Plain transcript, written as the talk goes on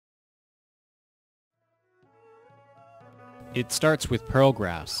It starts with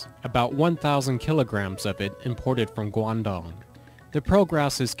pearlgrass, about 1,000 kilograms of it imported from Guangdong. The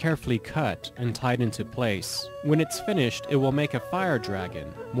pearlgrass is carefully cut and tied into place. When it's finished, it will make a fire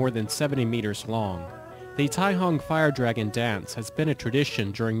dragon, more than 70 meters long. The Tai Hang fire dragon dance has been a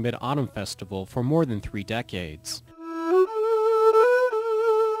tradition during Mid-Autumn Festival for more than 3 decades.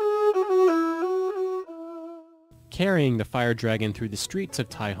 Carrying the fire dragon through the streets of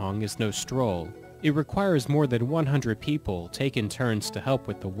Tai Hang is no stroll. It requires more than 100 people taking turns to help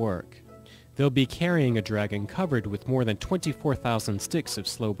with the work. They'll be carrying a dragon covered with more than 24,000 sticks of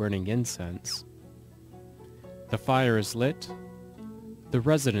slow-burning incense. The fire is lit, the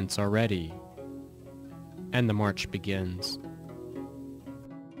residents are ready, and the march begins.